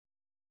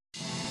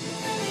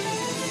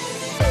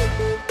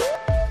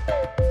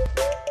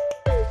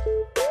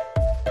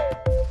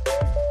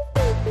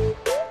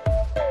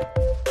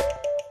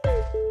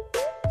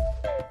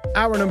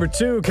Hour number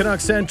 2, Canuck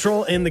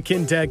Central in the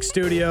Kintech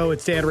studio.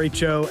 It's Dan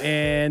Riccio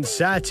and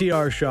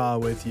Satyar Shah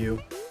with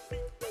you.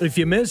 If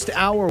you missed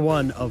hour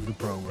 1 of the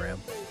program,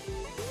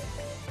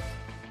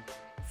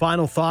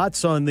 final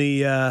thoughts on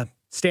the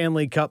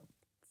Stanley Cup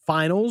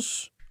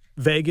Finals.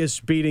 Vegas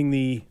beating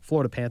the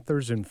Florida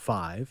Panthers in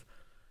 5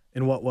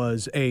 in what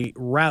was a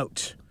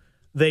rout.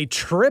 They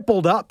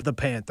tripled up the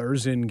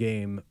Panthers in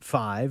Game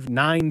 5,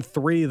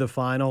 9-3 the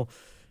final,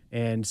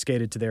 and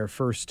skated to their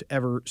first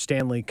ever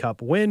Stanley Cup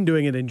win,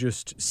 doing it in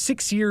just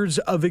 6 years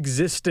of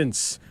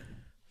existence.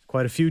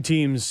 Quite a few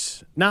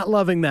teams not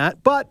loving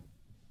that, but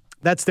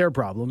that's their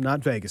problem,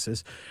 not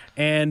Vegas's.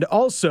 And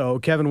also,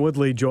 Kevin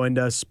Woodley joined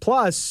us,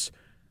 plus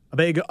a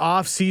big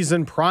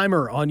off-season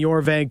primer on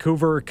your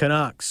Vancouver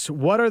Canucks.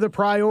 What are the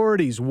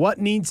priorities? What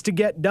needs to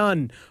get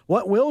done?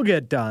 What will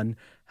get done?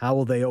 How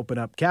will they open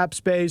up cap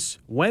space?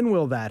 When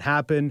will that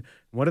happen?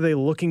 What are they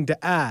looking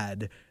to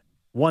add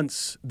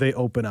once they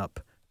open up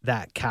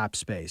that cap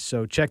space?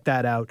 So check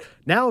that out.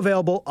 Now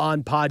available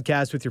on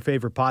podcast with your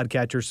favorite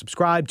podcatcher.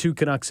 Subscribe to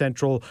Canuck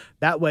Central.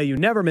 That way you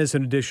never miss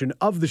an edition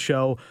of the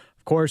show.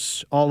 Of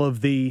course, all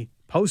of the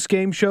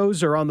post-game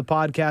shows are on the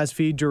podcast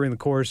feed during the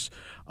course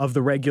of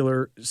the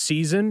regular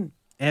season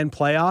and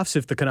playoffs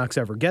if the Canucks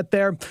ever get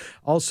there.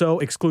 Also,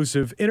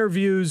 exclusive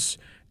interviews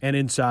and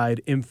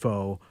inside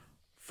info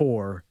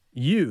for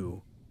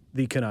you,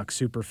 the Canucks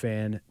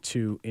superfan,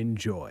 to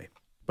enjoy.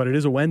 But it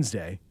is a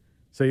Wednesday,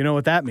 so you know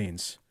what that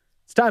means.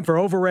 It's time for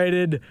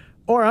Overrated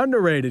or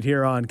Underrated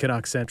here on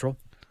Canuck Central.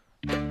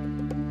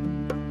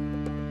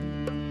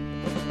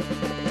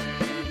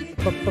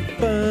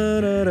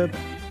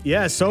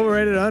 Yes,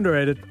 overrated,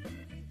 underrated.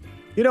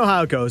 You know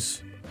how it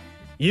goes.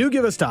 You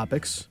give us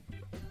topics,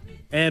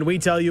 and we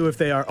tell you if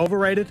they are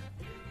overrated,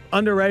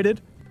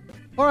 underrated,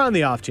 or on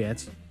the off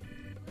chance,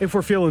 if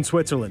we're feeling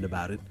Switzerland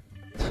about it,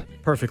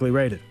 perfectly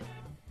rated.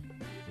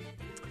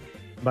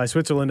 By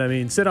Switzerland, I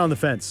mean sit on the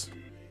fence.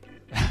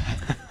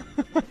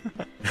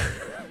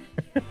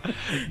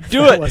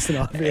 Do that it. Wasn't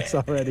obvious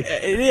already.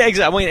 Yeah,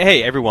 exactly. I mean,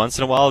 hey, every once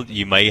in a while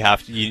you might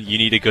have to. You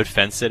need a good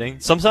fence sitting.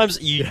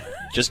 Sometimes you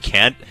just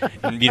can't,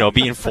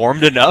 be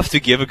informed enough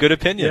to give a good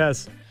opinion.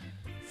 Yes,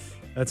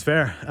 that's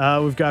fair.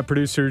 We've got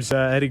producers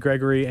Eddie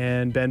Gregory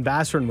and Ben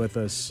Basserin with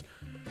us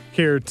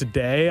here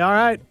today. All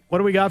right, what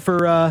do we got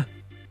for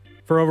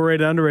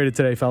overrated, underrated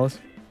today, fellas?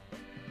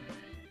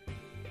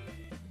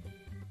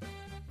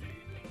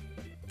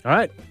 All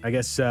right, I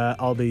guess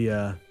I'll be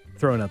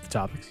throwing out the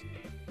topics.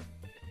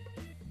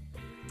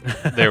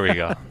 There we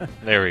go.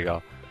 There we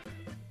go.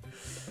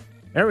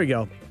 There we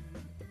go.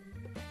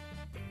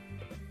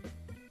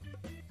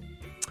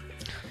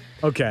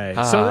 Okay,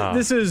 so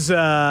this is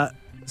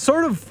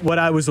sort of what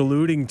I was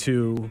alluding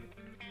to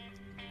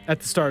at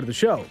the start of the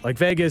show. Like,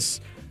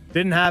 Vegas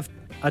didn't have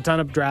a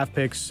ton of draft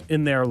picks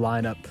in their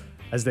lineup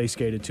as they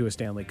skated to a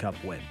Stanley Cup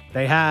win.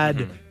 They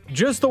had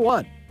just the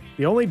one.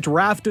 The only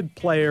drafted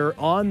player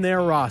on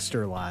their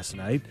roster last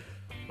night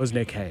was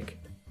Nick Hague.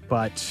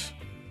 But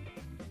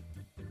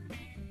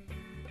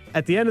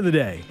at the end of the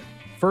day,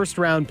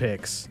 first-round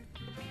picks,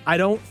 I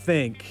don't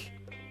think...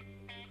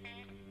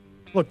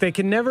 Look, they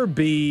can never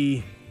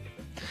be...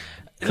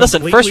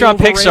 Listen, first-round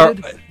picks are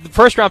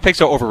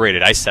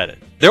overrated. I said it.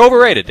 They're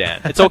overrated,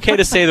 Dan. It's okay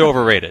to say they're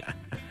overrated.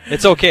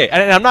 It's okay.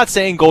 And I'm not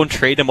saying go and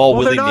trade them all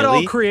willy-nilly. They're not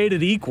all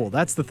created equal.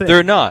 That's the thing.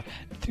 They're not.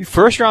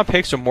 First-round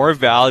picks are more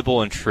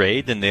valuable in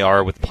trade than they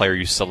are with the player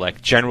you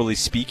select, generally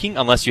speaking,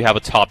 unless you have a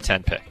top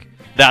 10 pick.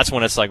 That's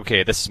when it's like,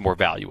 okay, this is more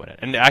value in it.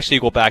 And actually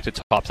you go back to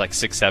tops like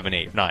 6, 7,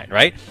 8, 9,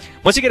 right?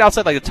 Once you get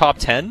outside like the top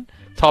 10,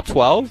 top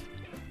 12,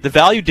 the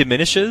value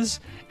diminishes.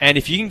 And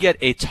if you can get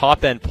a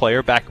top-end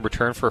player back in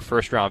return for a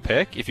first-round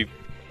pick,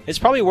 it's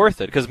probably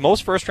worth it. Because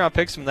most first-round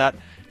picks from that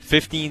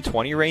 15,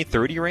 20 range,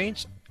 30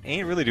 range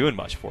ain't really doing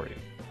much for you.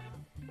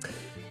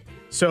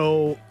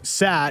 So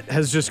Sat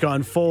has just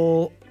gone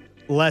full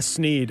Les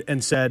Snead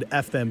and said,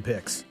 F them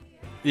picks.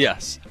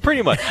 Yes,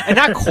 pretty much. And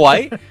not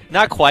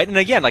quite. And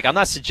again, like, I'm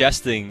not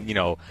suggesting,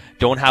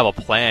 don't have a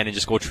plan and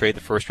just go trade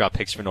the first round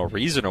picks for no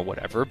reason or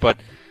whatever. But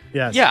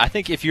yes. Yeah, I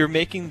think if you're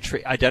making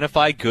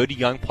identify good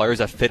young players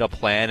that fit a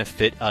plan and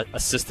fit a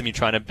system you're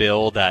trying to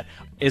build that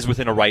is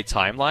within a right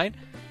timeline,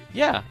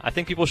 yeah, I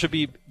think people should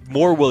be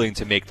more willing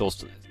to make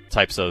those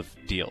types of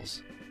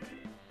deals.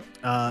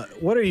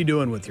 What are you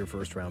doing with your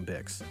first round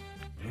picks?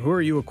 Who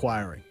are you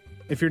acquiring?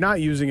 If you're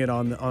not using it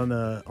on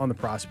the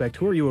prospect,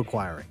 who are you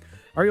acquiring?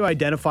 Are you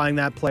identifying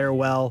that player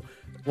well?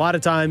 A lot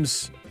of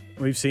times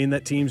we've seen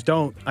that teams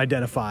don't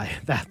identify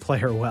that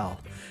player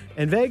well.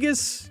 And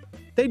Vegas,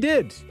 they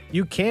did.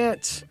 You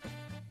can't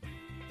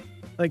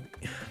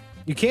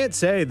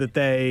say that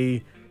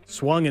they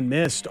swung and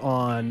missed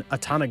on a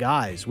ton of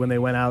guys when they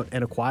went out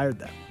and acquired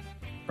them,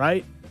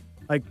 right?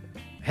 Like,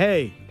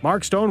 hey,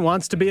 Mark Stone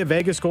wants to be a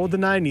Vegas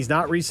Golden Knight and he's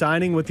not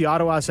re-signing with the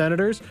Ottawa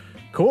Senators.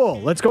 Cool.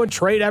 Let's go and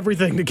trade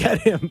everything to get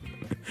him.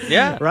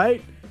 Yeah.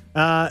 Right?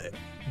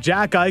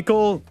 Jack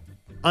Eichel,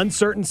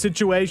 uncertain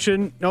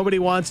situation. Nobody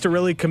wants to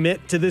really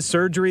commit to this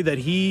surgery that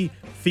he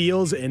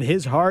feels in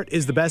his heart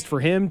is the best for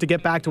him to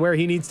get back to where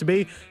he needs to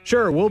be.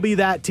 Sure, we'll be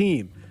that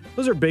team.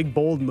 those are big,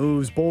 bold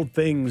moves, bold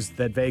things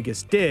that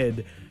Vegas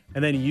did,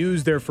 and then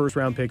used their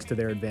first-round picks to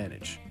their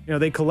advantage. You know,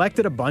 they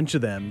collected a bunch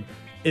of them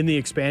in the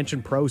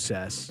expansion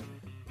process,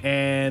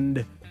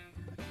 and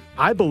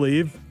I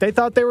believe they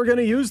thought they were going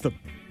to use them.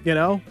 You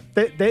know,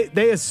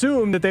 they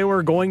assumed that they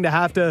were going to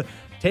have to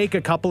take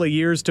a couple of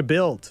years to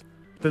build.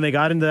 Then they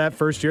got into that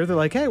first year. They're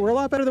like, hey, we're a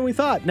lot better than we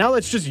thought. Now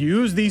let's just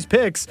use these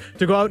picks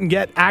to go out and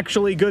get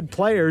actually good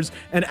players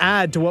and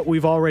add to what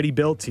we've already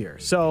built here.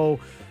 So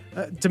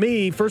to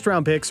me,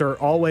 first-round picks are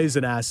always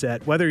an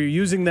asset. Whether you're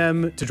using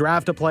them to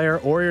draft a player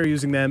or you're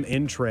using them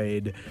in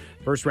trade,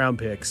 first-round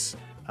picks,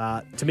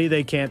 to me,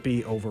 they can't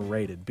be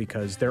overrated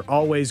because they're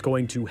always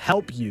going to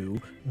help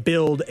you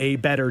build a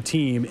better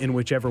team in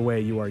whichever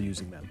way you are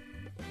using them.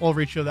 Well,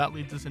 Rachel, that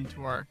leads us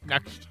into our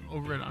next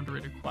overrated,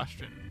 underrated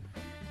question.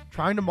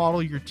 Trying to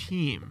model your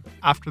team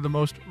after the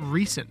most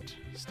recent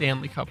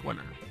Stanley Cup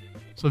winner.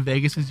 So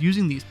Vegas is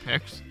using these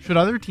picks. Should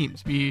other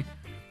teams be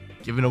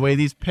giving away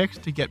these picks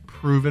to get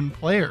proven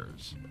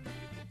players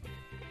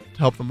to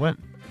help them win?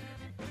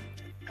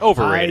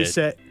 Overrated. I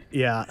said,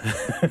 yeah.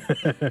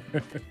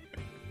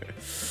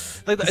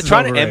 Like,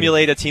 trying to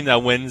emulate a team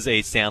that wins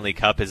a Stanley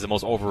Cup is the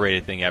most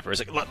overrated thing ever. It's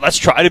like, let's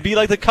try to be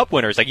like the Cup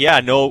winners. Like, yeah,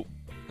 no,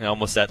 I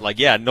almost said, like,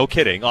 yeah, no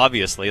kidding,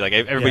 obviously. Like,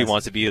 everybody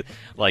wants to be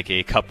like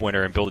a Cup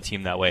winner and build a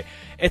team that way.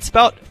 It's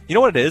about, you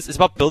know what it is? It's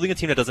about building a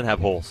team that doesn't have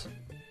holes.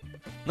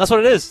 And that's what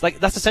it is. Like,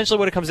 that's essentially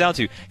what it comes down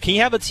to. Can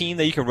you have a team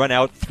that you can run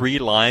out 3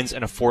 lines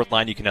and a 4th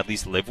line you can at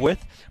least live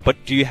with?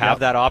 But do you have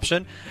that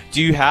option?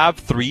 Do you have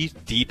 3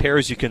 D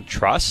pairs you can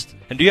trust?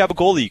 And do you have a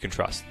goalie you can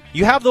trust?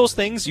 You have those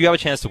things, you have a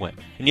chance to win.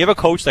 And you have a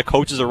coach that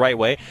coaches the right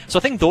way. So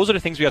I think those are the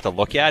things we have to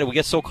look at. We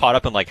get so caught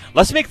up in, like,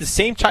 let's make the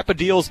same type of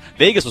deals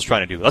Vegas was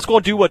trying to do. Let's go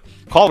and do what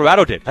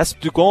Colorado did. Let's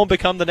go and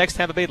become the next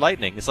Tampa Bay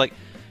Lightning. It's like,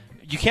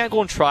 you can't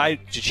go and try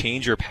to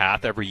change your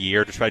path every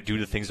year to try to do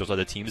the things those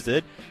other teams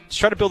did. Just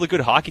try to build a good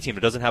hockey team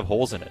that doesn't have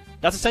holes in it.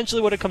 That's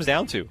essentially what it comes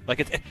down to.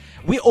 Like,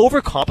 we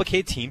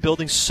overcomplicate team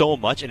building so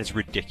much, and it's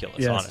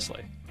ridiculous,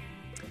 honestly.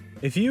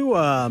 If you,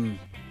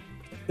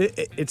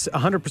 it's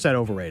 100%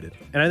 overrated.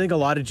 And I think a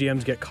lot of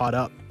GMs get caught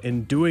up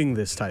in doing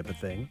this type of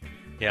thing.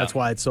 Yeah. That's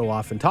why it's so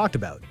often talked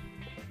about.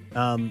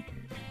 To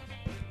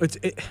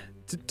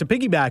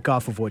piggyback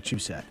off of what you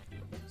said,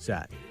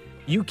 Sat,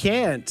 you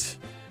can't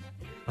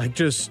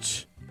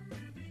just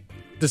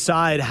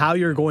decide how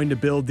you're going to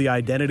build the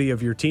identity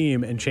of your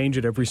team and change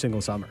it every single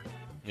summer.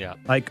 Yeah.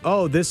 Like,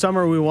 oh, this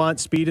summer we want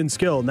speed and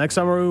skill. Next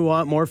summer we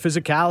want more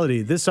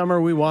physicality. This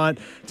summer we want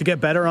to get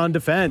better on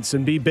defense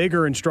and be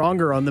bigger and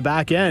stronger on the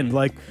back end.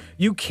 Like,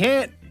 you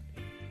can't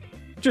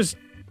just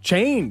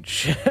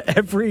change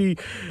every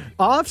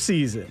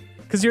offseason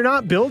because you're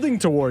not building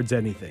towards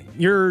anything.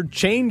 You're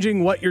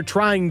changing what you're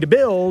trying to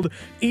build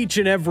each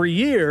and every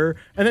year,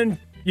 and then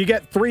you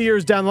get 3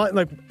 years down the line,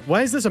 like,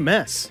 why is this a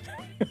mess?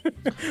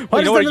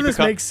 Why does none of this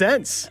make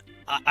sense?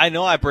 I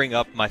know I bring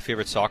up my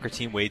favorite soccer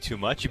team way too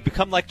much. You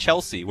become like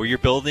Chelsea, where you're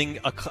building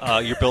a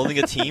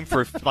team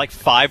for like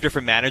 5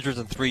 different managers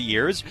in 3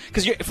 years.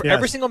 Because for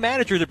every single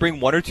manager, to bring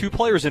 1 or 2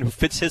 players in who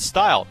fits his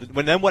style.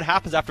 Then what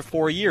happens after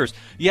 4 years?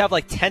 You have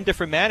like 10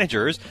 different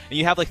managers, and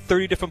you have like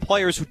 30 different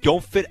players who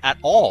don't fit at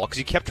all because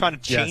you kept trying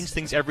to change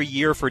things every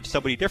year for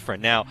somebody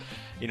different. Now,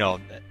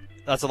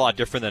 that's a lot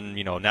different than,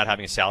 not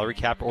having a salary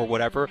cap or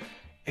whatever.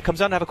 It comes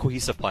down to have a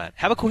cohesive plan.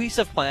 Have a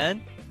cohesive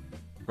plan,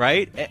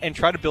 right? And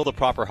try to build a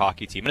proper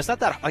hockey team. And it's not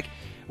that, like,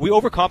 we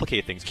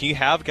overcomplicate things. Can you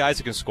have guys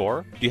who can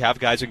score? Do you have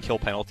guys who can kill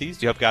penalties?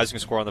 Do you have guys who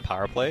can score on the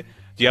power play?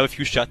 Do you have a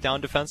few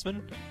shutdown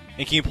defensemen?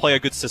 And can you play a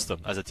good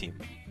system as a team?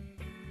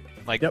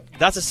 Like,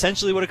 that's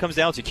essentially what it comes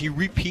down to. Can you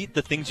repeat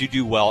the things you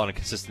do well on a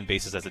consistent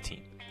basis as a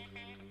team?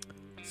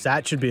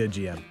 Sat should be a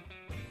GM.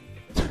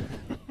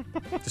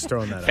 Just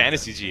throwing that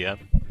Fantasy GM.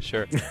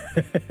 Sure.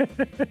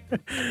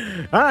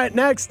 All right,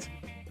 next.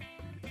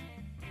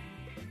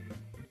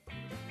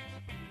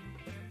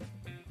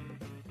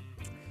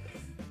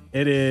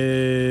 It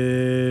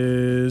is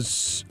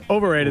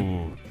overrated.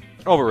 Ooh.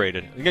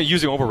 Overrated. You're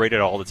using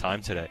overrated all the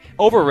time today.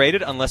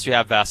 Overrated unless you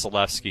have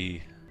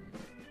Vasilevsky,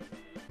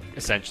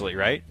 essentially,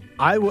 right?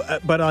 I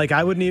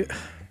wouldn't even.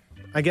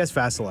 I guess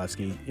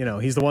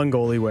Vasilevsky, he's the one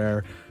goalie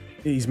where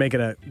he's making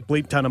a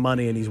bleep ton of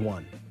money and he's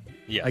won.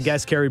 Yes. I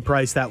guess Carey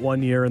Price that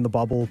 1 year in the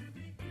bubble,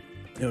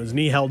 his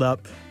knee held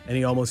up and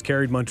he almost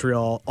carried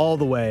Montreal all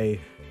the way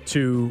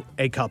to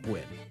a cup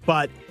win.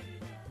 But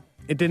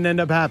it didn't end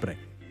up happening.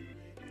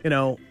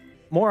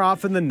 More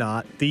often than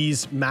not,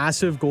 these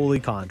massive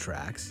goalie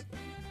contracts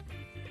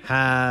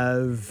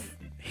have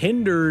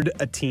hindered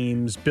a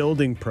team's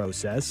building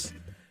process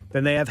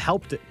than they have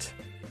helped it.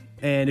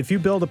 And if you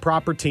build a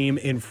proper team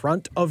in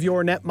front of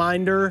your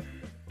netminder,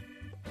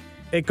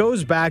 it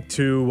goes back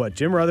to what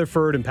Jim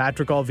Rutherford and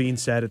Patrick Allvin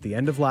said at the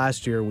end of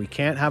last year. We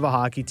can't have a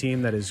hockey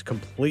team that is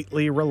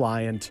completely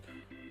reliant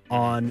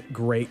on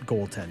great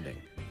goaltending.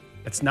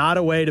 It's not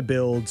a way to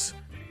build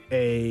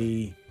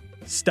a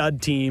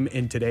stud team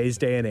in today's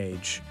day and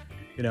age.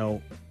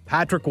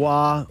 Patrick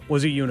Waugh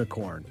was a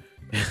unicorn.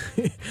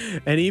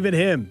 And even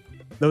him,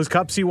 Those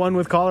cups he won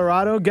with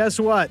Colorado, guess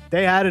what?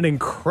 They had an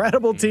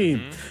incredible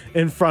team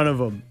in front of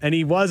him, and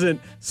he wasn't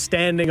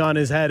standing on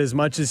his head as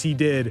much as he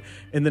did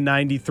in the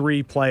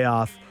 93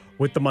 playoff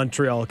with the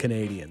Montreal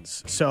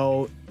Canadiens.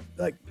 So,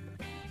 like,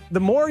 the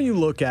more you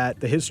look at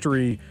the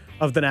history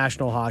of the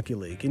National Hockey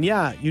League, and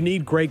yeah, you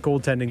need great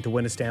goaltending to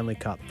win a Stanley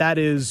Cup. That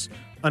is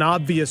an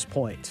obvious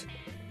point.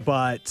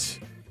 But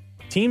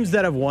teams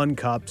that have won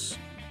cups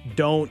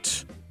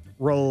don't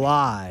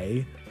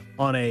rely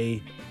on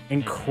a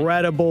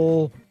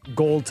incredible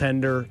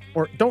goaltender,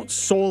 or don't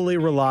solely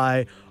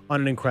rely on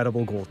an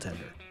incredible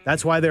goaltender.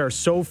 That's why there are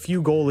so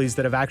few goalies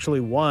that have actually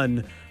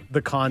won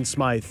the Conn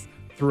Smythe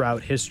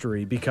throughout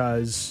history,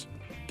 because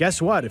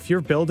guess what? If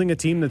you're building a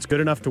team that's good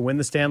enough to win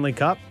the Stanley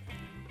Cup,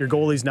 your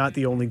goalie's not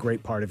the only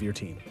great part of your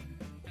team.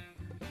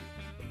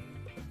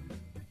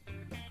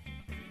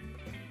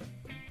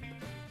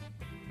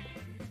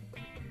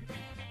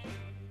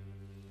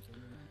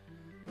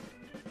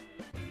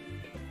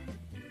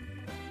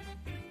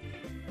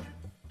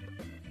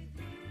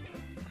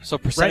 So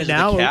percentage right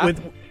now of the cap?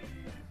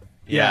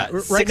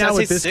 with right now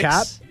with this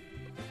cap,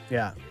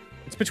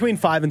 it's between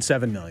 5 and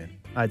 7 million,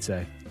 I'd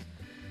say.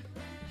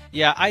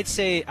 Yeah, I'd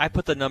say I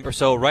put the number.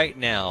 So right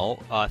now,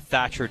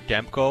 Thatcher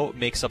Demko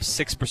makes up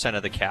 6%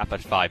 of the cap at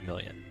 $5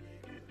 million.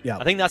 Yeah,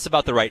 I think that's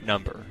about the right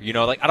number. You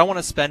know, like I don't want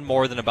to spend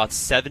more than about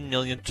 $7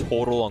 million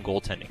total on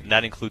goaltending, and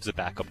that includes the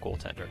backup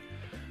goaltender.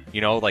 You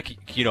know,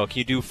 like, you know, can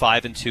you do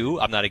 5 and 2?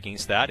 I'm not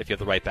against that. If you have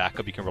the right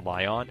backup, you can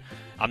rely on.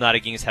 I'm not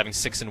against having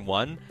 6 and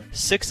 1.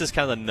 6 is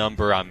kind of the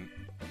number I'm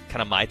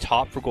kind of my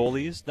top for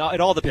goalies. Now, it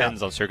all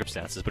depends on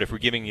circumstances, but if we're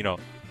giving, you know,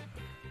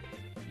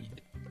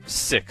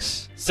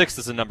 6 is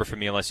the number for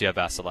me unless you have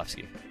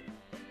Vasilevsky.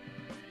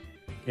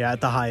 Yeah, at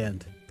the high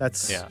end.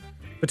 That's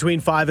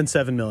between 5 and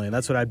 7 million.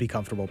 That's what I'd be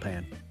comfortable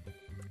paying.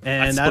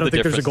 And I don't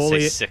think there's a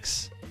goalie.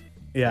 6.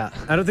 Yeah,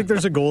 I don't think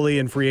there's a goalie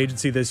in free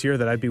agency this year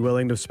that I'd be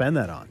willing to spend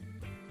that on.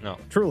 No.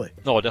 Truly.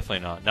 No, definitely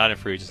not. Not in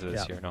free agency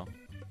this year, no.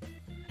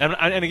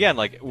 And again,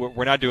 like,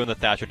 we're not doing the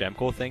Thatcher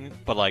Demko thing,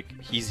 but, like,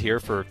 he's here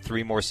for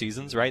 3 more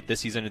seasons, right?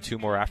 This season and 2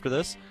 more after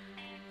this.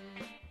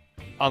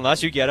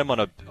 Unless you get him on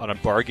a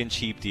bargain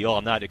cheap deal,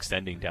 I'm not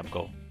extending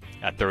Demko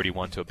at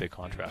 31 to a big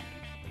contract.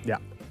 Yeah.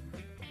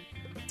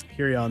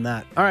 Hear you on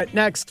that. All right,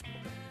 next.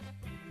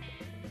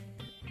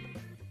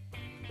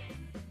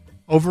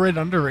 Overrated,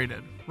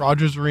 underrated.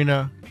 Rogers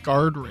Arena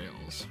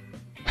guardrails.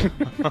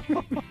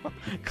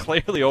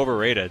 Clearly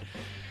overrated.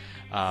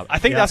 I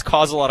think that's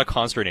caused a lot of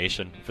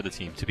consternation for the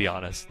team, to be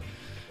honest,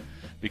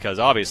 because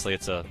obviously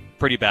it's a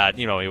pretty bad.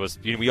 You know,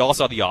 we all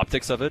saw the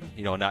optics of it.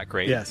 You know, not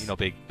great. Yes. You know,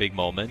 big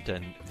moment,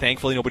 and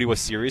thankfully nobody was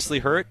seriously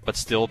hurt, but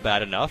still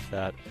bad enough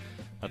that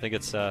I think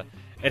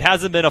it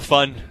hasn't been a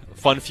fun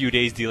few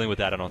days dealing with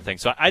that. I don't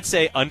think so. I'd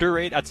say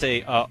underrated. I'd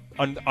say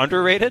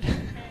underrated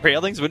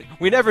railings.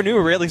 We never knew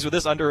railings were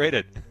this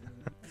underrated.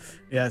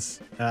 Yes,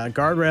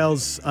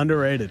 guardrails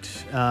underrated.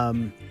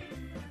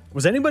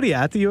 Was anybody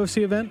at the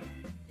UFC event?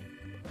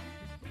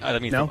 I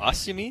mean, no? From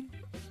us, you mean?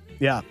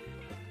 Yeah.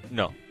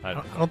 No, I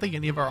don't think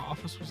any of our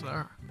office was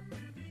there.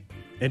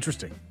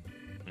 Interesting.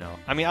 No,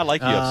 I mean I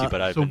like UFC,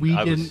 but we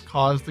didn't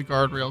cause the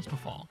guardrails to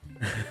fall.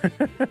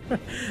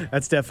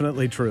 That's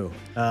definitely true.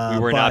 We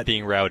were not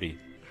being rowdy.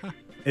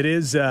 It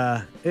is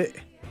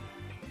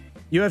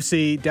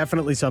UFC,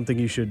 definitely something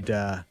you should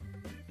go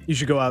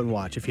out and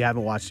watch if you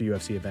haven't watched a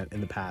UFC event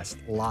in the past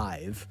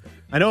live.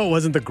 I know it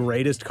wasn't the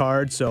greatest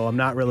card, so I'm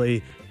not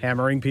really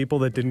hammering people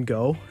that didn't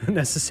go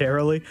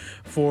necessarily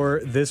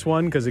for this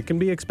one because it can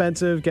be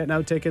expensive getting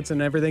out tickets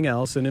and everything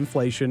else, and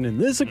inflation in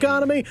this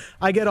economy.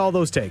 I get all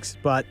those takes,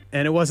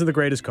 and it wasn't the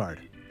greatest card.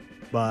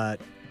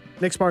 But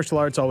mixed martial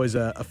arts always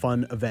a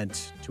fun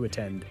event to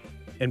attend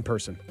in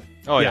person.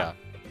 Oh yeah.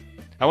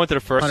 I went to the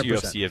first 100%.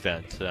 UFC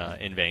event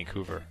in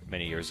Vancouver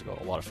many years ago.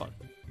 A lot of fun.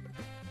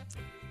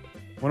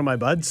 One of my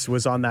buds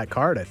was on that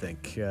card, I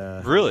think.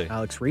 Really?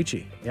 Alex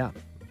Ricci. Yeah.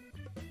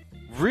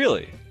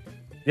 Really?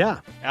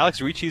 Yeah.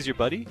 Alex Ricci's your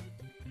buddy?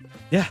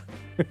 Yeah.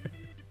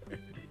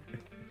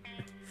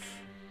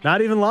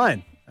 Not even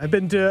lying. I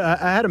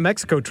had a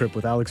Mexico trip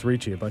with Alex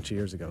Ricci a bunch of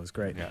years ago. It was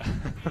great. Yeah.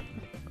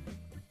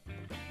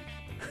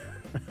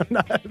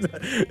 I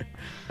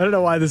don't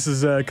know why this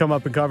has come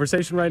up in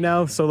conversation right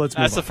now, so let's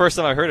move That's on. the first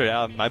time I heard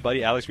it. My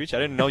buddy Alex Ricci. I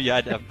didn't know you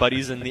had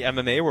buddies in the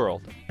MMA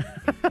world.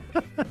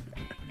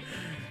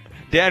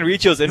 Dan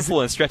Ricci's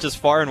influence stretches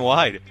far and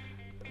wide.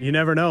 You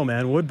never know,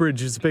 man.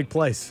 Woodbridge is a big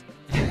place.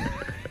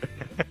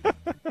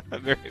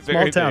 Very, Small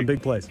very town,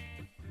 big place.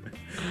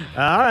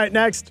 All right,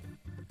 next.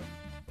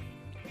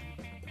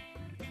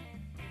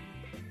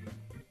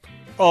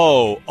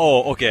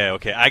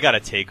 Okay. I got a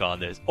take on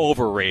this.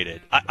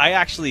 Overrated. I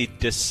actually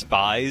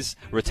despise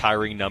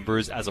retiring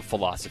numbers as a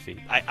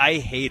philosophy. I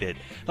hate it.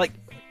 Like,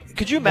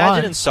 could you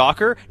imagine in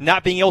soccer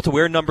not being able to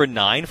wear number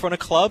 9 for a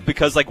club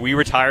because, like, we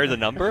retired the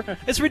number?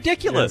 It's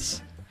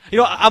ridiculous. Yes. You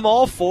know, I'm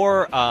all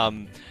for,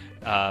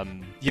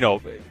 you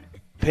know,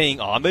 paying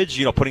homage,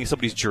 you know, putting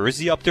somebody's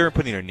jersey up there and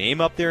putting their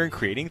name up there and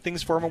creating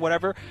things for them or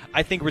whatever,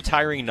 I think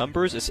retiring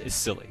numbers is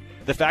silly.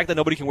 The fact that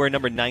nobody can wear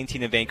number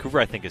 19 in Vancouver,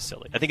 I think is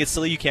silly. I think it's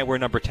silly you can't wear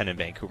number 10 in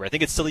Vancouver. I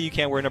think it's silly you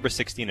can't wear number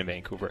 16 in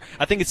Vancouver.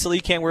 I think it's silly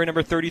you can't wear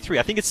number 33.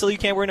 I think it's silly you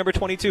can't wear number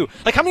 22.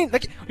 Like, how many,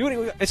 like, it's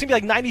going to be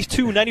like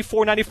 92,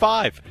 94,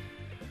 95.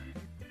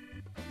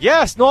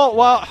 Yes, no,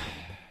 well,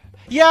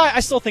 yeah, I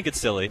still think it's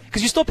silly.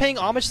 Because you're still paying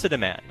homage to the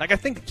man. Like, I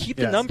think keep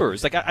the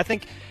numbers. Like, I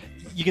think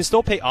you can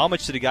still pay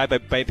homage to the guy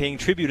by paying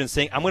tribute and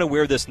saying, I'm going to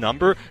wear this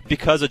number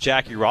because of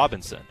Jackie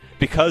Robinson,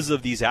 because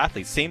of these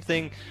athletes. Same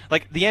thing,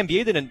 like the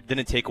NBA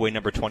didn't take away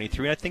number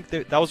 23, and I think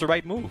that was the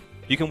right move.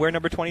 You can wear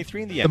number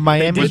 23 in the NBA.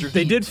 Miami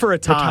they did for a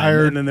time,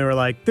 retired, and then they were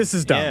like, this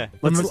is dumb. Yeah.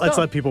 Let's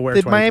let people wear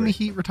Did 23. Miami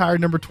Heat retire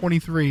number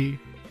 23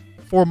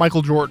 for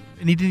Michael Jordan,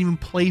 and he didn't even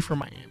play for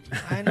Miami.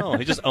 I know.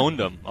 He just owned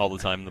them all the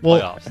time in the Well,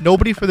 playoffs.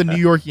 nobody for the New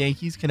York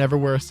Yankees can ever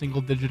wear a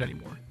single digit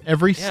anymore.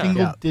 Every Yeah.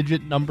 single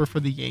digit number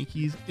for the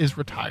Yankees is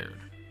retired.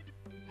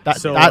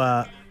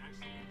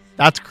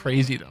 That's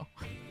crazy, though.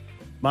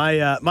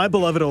 My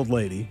beloved old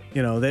lady,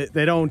 you know,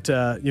 they don't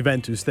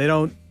Juventus, they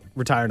don't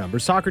retire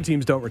numbers. Soccer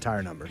teams don't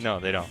retire numbers.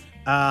 No, they don't.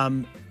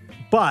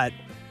 But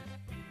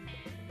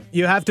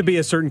you have to be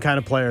a certain kind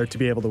of player to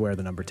be able to wear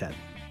the number 10.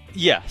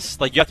 Yes,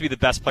 like you have to be the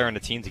best player on the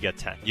team to get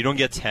 10. You don't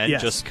get 10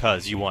 just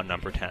because you want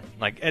number 10.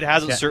 Like it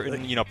has a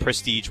certain,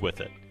 prestige with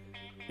it.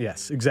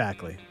 Yes,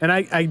 exactly. And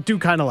I do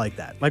kind of like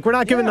that. Like we're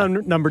not giving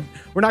them number.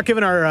 We're not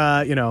giving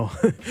our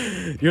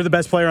you're the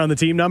best player on the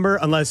team number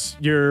unless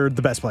you're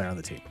the best player on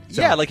the team.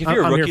 So yeah, like if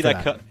you're a rookie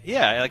that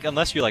like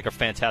unless you're like a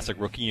fantastic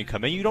rookie, you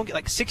come in, you don't get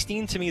like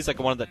 16 to me is like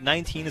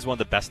 19 is one of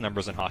the best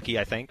numbers in hockey,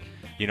 I think.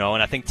 You know,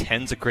 and I think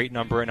 10's a great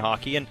number in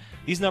hockey, and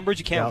these numbers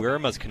you can't wear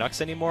them as Canucks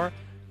anymore.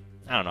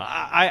 I don't know.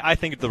 I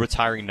think the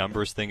retiring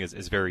numbers thing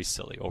is very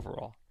silly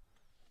overall.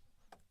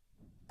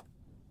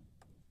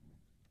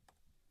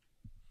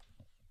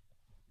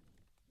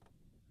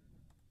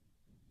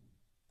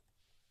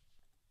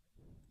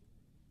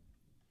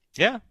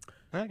 Yeah,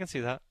 I can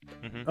see that.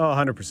 Mm-hmm. Oh,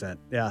 100%.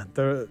 Yeah.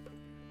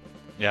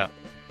 Yeah.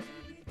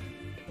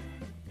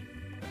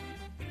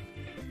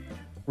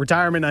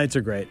 Retirement nights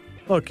are great.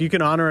 Look, you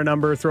can honor a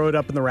number, throw it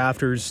up in the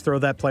rafters, throw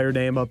that player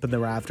name up in the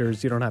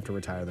rafters. You don't have to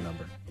retire the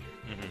number.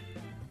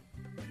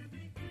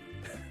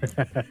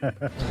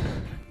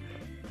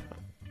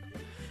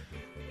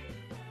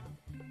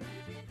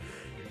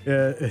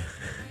 Yeah.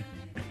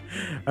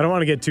 I don't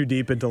want to get too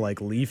deep into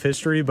like Leaf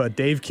history, but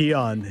Dave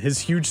Keon, his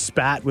huge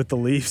spat with the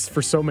Leafs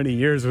for so many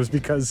years was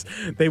because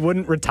they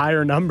wouldn't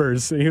retire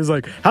numbers. And he was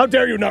like, how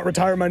dare you not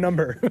retire my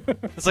number?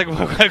 It's like,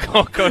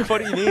 what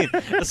do you mean?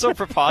 It's so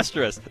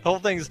preposterous. The whole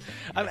thing's,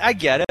 I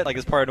get it, like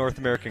it's part of North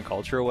American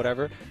culture or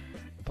whatever.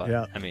 But,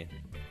 yeah. I mean.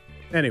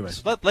 Anyway.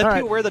 Let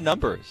people wear the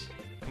numbers.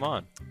 Come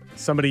on.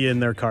 Somebody in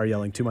their car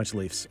yelling too much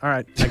Leafs. All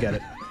right, I get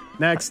it.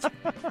 Next.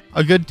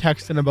 A good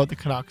text in about the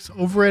Canucks.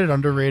 Overrated,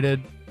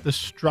 underrated. The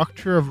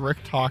structure of Rick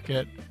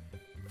Tocchet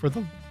for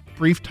the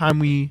brief time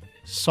we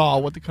saw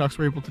what the Canucks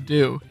were able to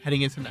do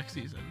heading into next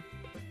season.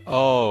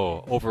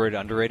 Oh, overrated,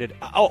 underrated?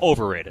 Oh,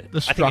 overrated.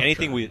 I think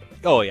anything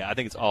I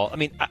think it's all. I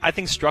mean, I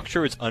think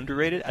structure is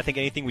underrated. I think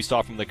anything we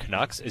saw from the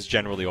Canucks is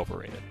generally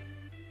overrated.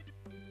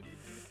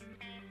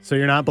 So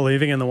you're not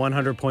believing in the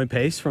 100-point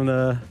pace from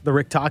the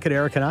Rick Tocchet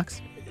era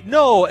Canucks?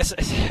 No.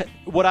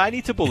 What I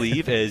need to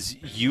believe is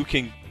you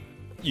can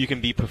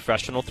be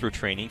professional through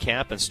training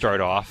camp and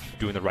start off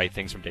doing the right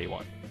things from day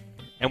one.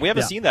 And we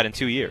haven't seen that in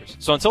 2 years.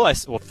 So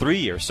 3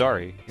 years,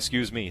 sorry.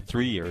 Excuse me,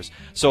 3 years.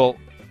 So,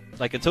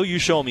 like, until you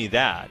show me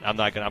that, I'm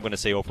going to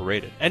say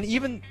overrated. And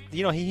even,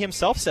 he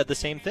himself said the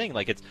same thing.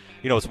 Like, it's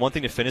one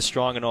thing to finish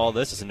strong and all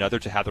this. It's another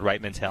to have the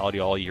right mentality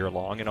all year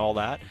long and all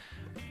that.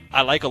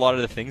 I like a lot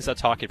of the things that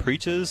Tocchet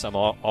preaches. I'm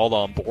all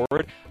on board.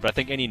 But I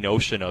think any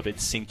notion of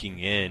it sinking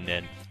in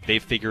and they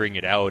figuring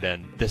it out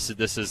and this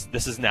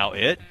is now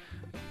it,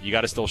 you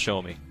got to still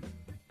show me.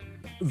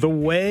 The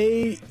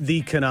way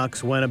the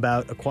Canucks went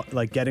about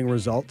getting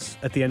results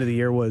at the end of the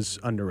year was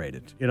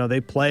underrated.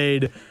 They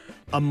played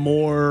a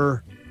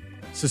more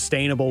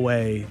sustainable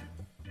way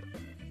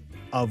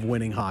of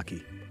winning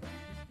hockey.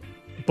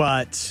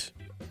 But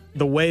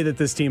the way that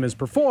this team has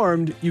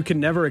performed, you can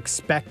never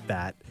expect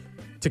that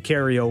to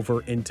carry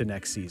over into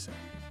next season.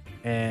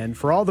 And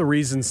for all the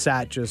reasons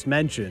Sat just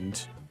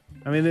mentioned,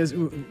 I mean,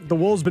 the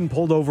wool's been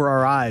pulled over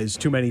our eyes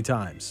too many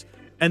times.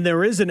 And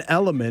there is an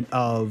element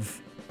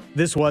of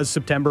this was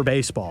September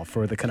baseball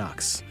for the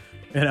Canucks.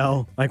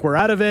 We're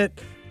out of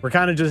it. We're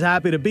kind of just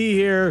happy to be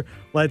here.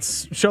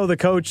 Let's show the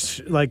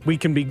coach we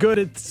can be good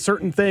at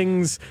certain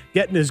things,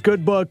 get in his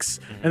good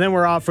books, and then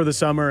we're off for the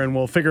summer and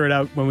we'll figure it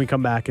out when we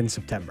come back in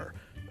September.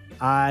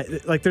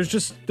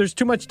 There's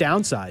too much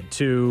downside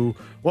to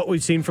what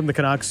we've seen from the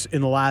Canucks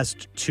in the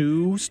last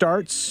two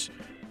starts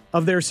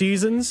of their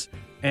seasons,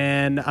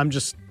 and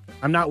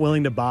I'm not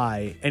willing to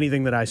buy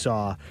anything that I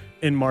saw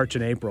in March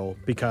and April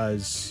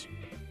because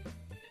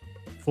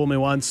fool me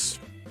once,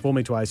 fool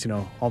me twice,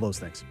 all those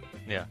things.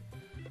 Yeah.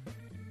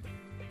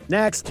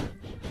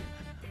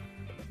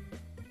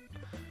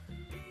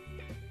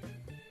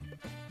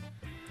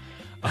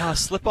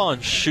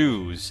 Slip-on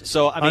shoes.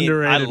 So I mean,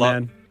 Underrated,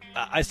 man.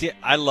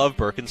 I love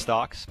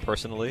Birkenstocks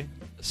personally.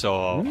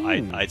 So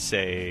I'd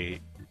say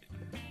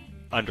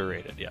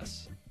underrated.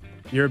 Yes.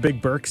 You're a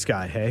big Birks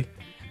guy, hey?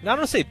 Now, I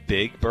don't say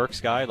big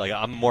Birks guy. Like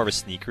I'm more of a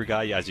sneaker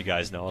guy, as you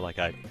guys know. Like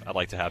I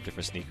like to have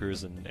different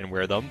sneakers and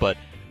wear them. But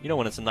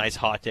when it's a nice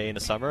hot day in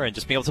the summer and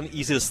just being able to something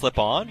easy to slip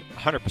on,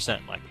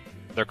 100%. Like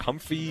they're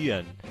comfy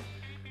and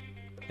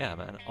yeah,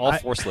 man, all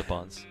four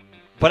slip-ons.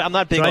 But I'm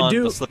not big on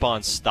the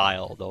slip-on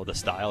style, though. The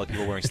style of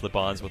people wearing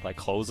slip-ons with like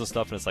clothes and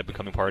stuff, and it's like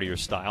becoming part of your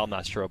style. I'm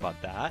not sure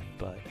about that,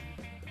 but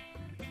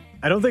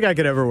I don't think I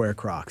could ever wear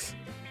Crocs.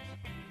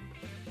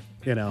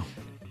 Like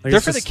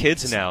they're for the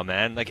kids now,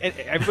 man. Like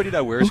everybody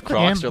that wears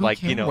Crocs are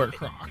like, wear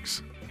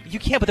Crocs. You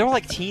can't, but they're all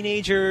like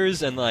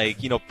teenagers and like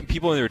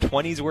people in their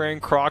 20s wearing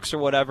Crocs or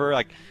whatever.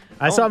 Like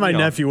I saw my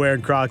nephew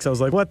wearing Crocs. I was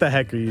like, "What the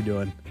heck are you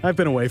doing? I've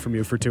been away from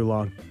you for too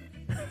long."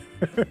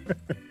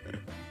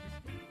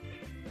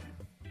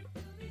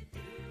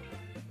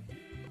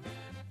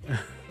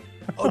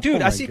 Oh,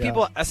 dude, I see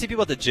people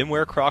at the gym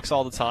wear Crocs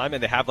all the time,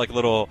 and they have like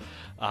little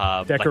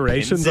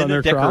decorations like on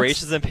their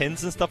decorations Crocs? and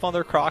pins and stuff on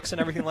their Crocs and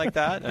everything like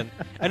that. And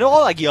I know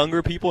all like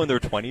younger people in their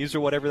 20s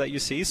or whatever that you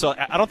see. So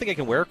I don't think I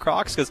can wear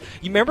Crocs because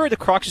you remember the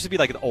Crocs used to be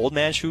like an old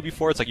man shoe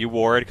before. It's like you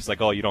wore it because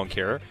like, oh, you don't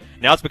care.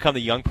 Now it's become the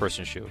young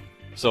person shoe.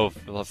 So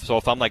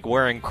if I'm like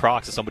wearing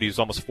Crocs as somebody who's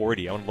almost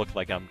 40, I want to look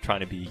like I'm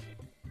trying to be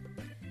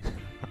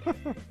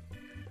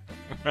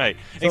right.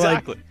 So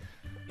exactly. Like,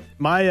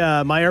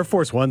 my Air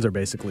Force Ones are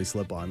basically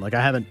slip-on. Like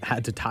I haven't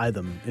had to tie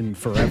them in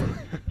forever.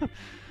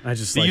 I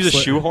just Do you use a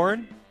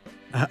shoehorn?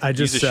 I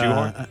just use a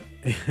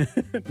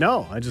shoehorn?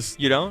 No, I just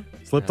you don't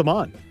slip them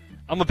on.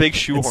 I'm a big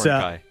shoehorn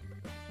guy.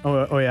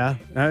 Oh yeah.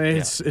 I mean,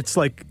 it's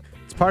like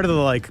it's part of the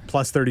like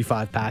plus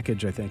 35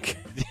 package, I think.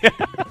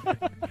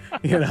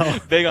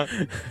 Big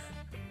on.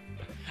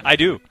 I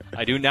do.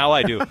 Now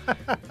I do.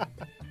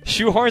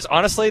 Shoehorns,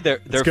 honestly, they're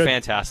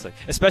fantastic.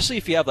 Especially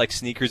if you have like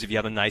sneakers, if you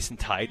have them nice and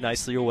tied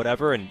nicely or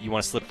whatever, and you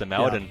want to slip them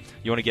out and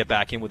you want to get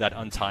back in without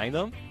untying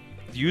them.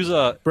 Use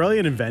a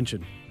brilliant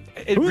invention.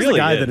 It Who's really the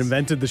guy is. that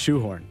invented the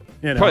shoehorn?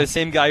 Probably the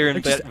same guy who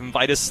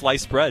invited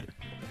sliced bread.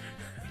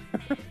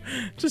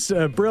 Just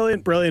a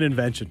brilliant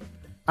invention.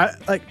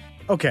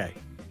 Okay.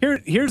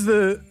 Here's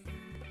the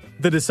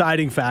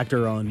deciding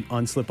factor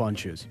on slip-on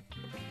shoes.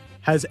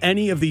 Has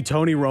any of the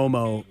Tony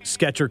Romo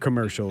Skechers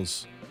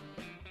commercials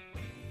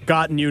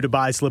gotten you to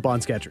buy slip-on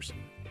Skechers?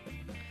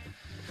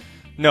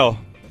 No.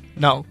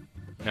 No.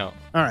 All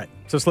right.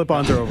 So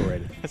slip-ons are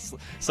overrated.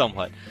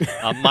 Somewhat.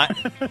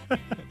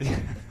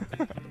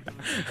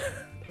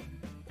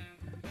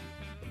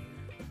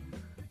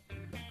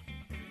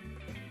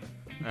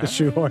 The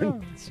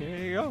shoehorn. There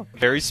you go.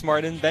 Very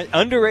smart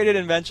underrated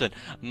invention.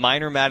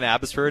 Minor Matt in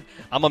Abbotsford.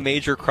 I'm a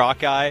major Croc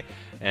guy,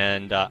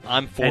 and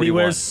I'm 41. And he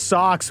wears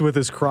socks with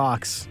his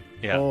Crocs.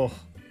 Yeah. Oh.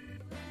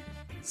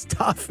 It's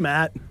tough,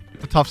 Matt.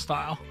 A tough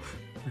style.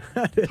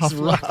 That is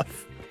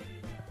rough.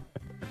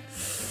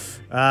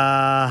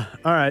 All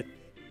right.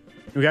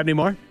 We got any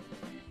more?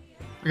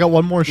 I got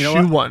one more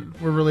shoe one.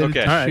 We're related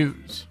to right.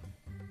 shoes.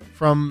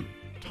 From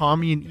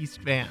Tommy in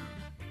East Van.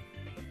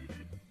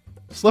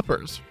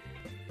 Slippers.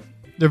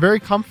 They're very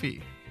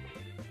comfy.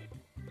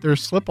 They're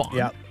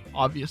slip-on,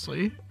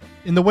 obviously.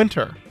 In the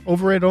winter.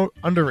 Overrated,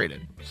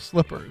 underrated.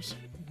 Slippers.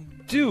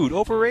 Dude,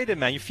 overrated,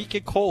 man. Your feet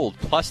get cold,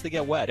 plus they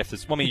get wet.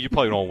 You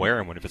probably don't wear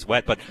them when it's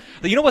wet, but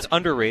you know what's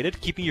underrated?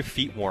 Keeping your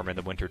feet warm in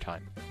the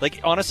wintertime.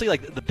 Like, honestly,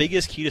 like the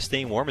biggest key to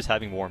staying warm is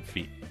having warm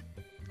feet.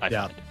 I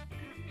find.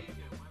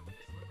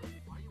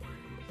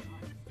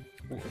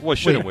 Well,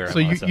 shouldn't wear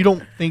them. So you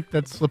don't think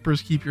that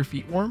slippers keep your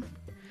feet warm?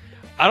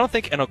 I don't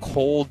think in a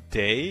cold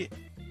day,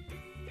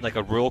 like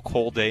a real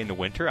cold day in the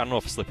winter, I don't know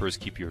if slippers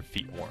keep your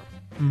feet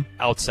warm.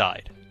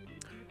 Outside.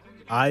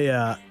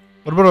 What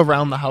about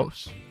around the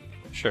house?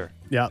 Sure.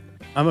 Yeah.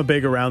 I'm a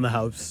big around the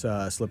house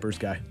slippers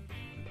guy.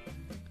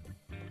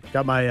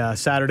 Got my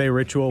Saturday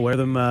ritual. Wear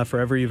them for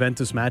every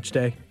Juventus match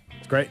day.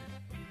 It's great.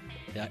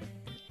 Yeah.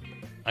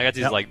 I got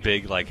these like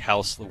big like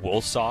house wool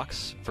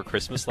socks for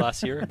Christmas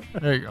last year.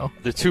 There you go.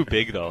 They're too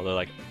big though. They're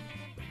like,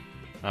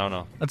 I don't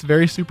know. That's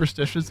very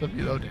superstitious of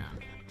you though, Dan.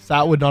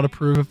 Sat would not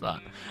approve of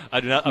that. I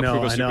do not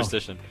approve of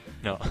superstition.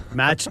 No.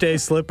 Match day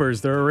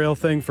slippers. They're a real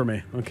thing for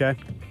me. Okay.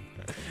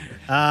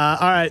 All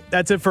right.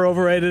 That's it for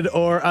overrated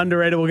or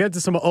underrated. We'll get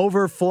to some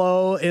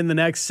overflow in the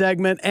next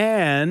segment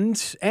and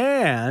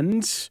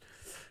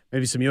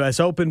maybe some U.S.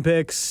 Open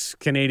picks,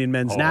 Canadian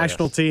men's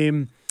national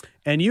team.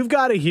 And you've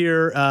got to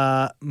hear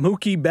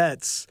Mookie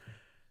Betts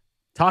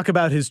talk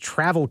about his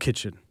travel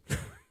kitchen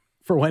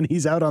for when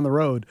he's out on the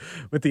road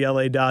with the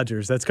L.A.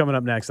 Dodgers. That's coming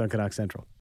up next on Canuck Central.